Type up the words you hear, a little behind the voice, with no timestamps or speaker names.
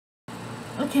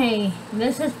Okay,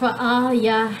 this is for all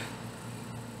your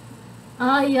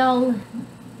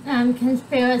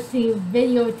conspiracy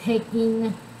video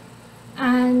taking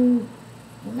and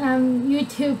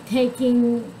YouTube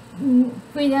taking,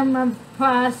 freedom of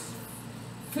press,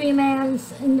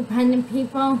 freelance, independent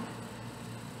people.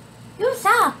 You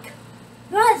suck.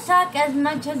 You all suck as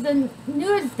much as the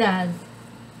news does,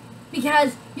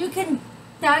 because you can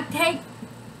dictate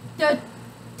the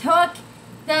talk,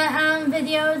 the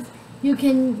videos. You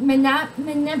can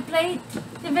manipulate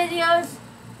the videos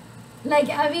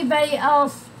like everybody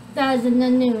else does in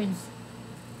the news.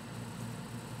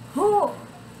 No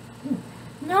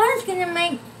one's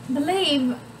gonna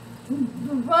believe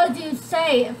what you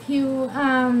say if you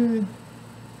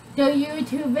do a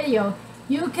YouTube video.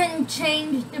 You can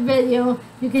change the video.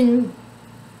 You can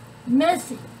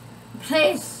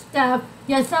misplace stuff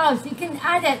yourselves. You can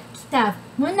edit stuff.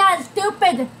 We're not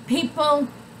stupid people,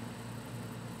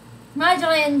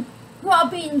 Marjorie, who are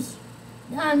being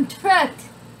tricked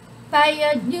by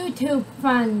your YouTube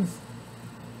friends.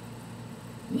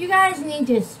 You guys need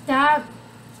to stop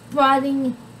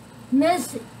spreading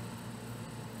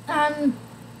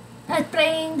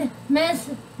explained,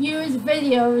 misused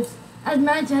videos as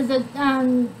much as the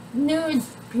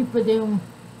news people do.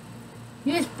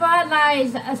 You spread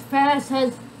lies as fast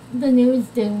as the news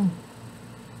do.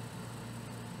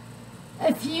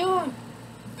 If you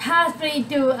possibly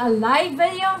do a live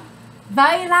video,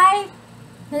 very live,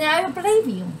 then I will believe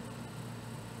you.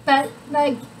 But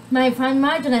like my friend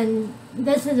Marjorie,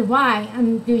 this is why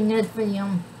I'm doing this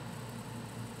video.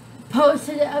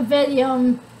 Posted a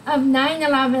video of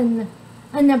 9/11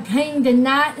 and the plane did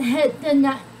not hit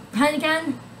the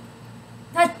Pentagon.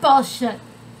 That's bullshit.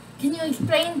 Can you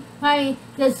explain why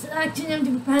the section of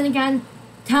the Pentagon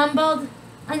tumbled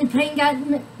and the plane got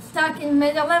stuck in the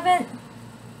middle of it?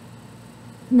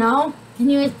 No. Can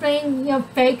you explain your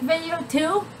fake video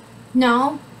too?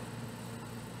 No.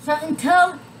 So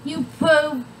until you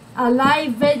prove a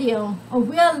live video, a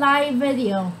real live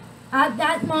video, at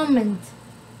that moment,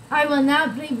 I will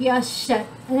not believe your shit,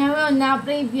 and I will not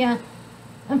believe your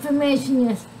information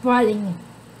you're spreading.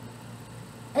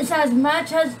 It's as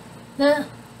much as the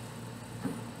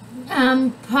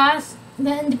press,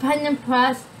 the independent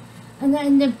press, and the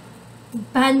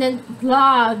independent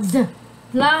blogs.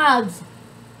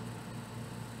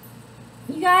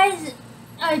 You guys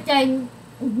are getting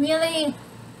really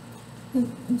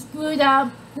screwed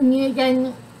up, and you're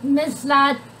getting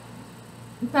misled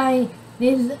by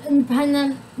these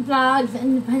independent blogs,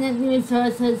 independent news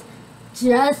sources,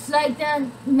 just like the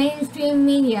mainstream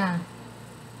media.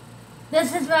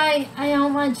 This is why I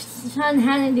don't watch Sean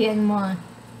Hannity anymore.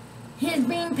 He's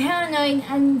being paranoid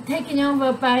and taken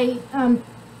over by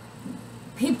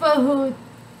people who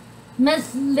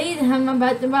mislead him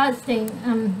about the Rod State.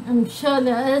 I'm sure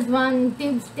there is one,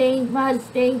 Deep State, Rod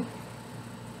State,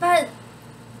 but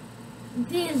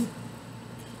these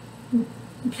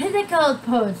political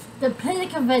posts, the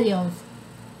political videos.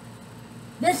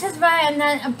 This is why I'm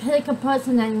not a political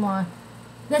person anymore.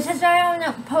 This is why I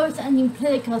don't post any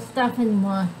political stuff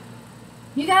anymore.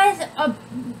 You guys are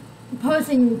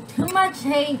posting too much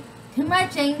hate, too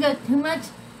much anger, too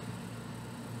much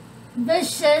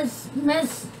vicious,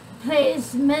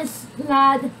 misplaced,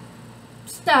 misled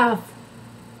stuff.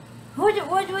 What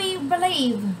do we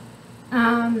believe?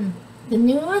 The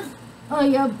news or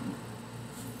your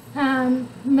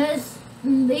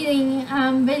misleading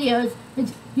videos,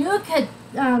 which you could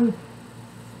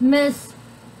mislead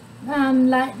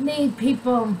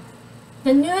people.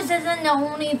 The news isn't the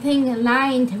only thing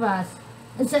lying to us.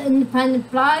 It's the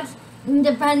independent blogs,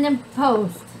 independent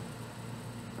posts,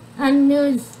 and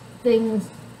news things.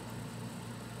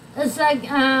 It's like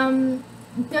during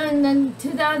the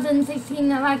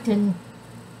 2016 election,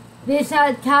 they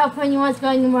said California was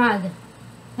going red.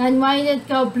 And why did it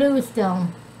go blue still?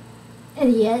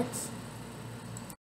 Idiots.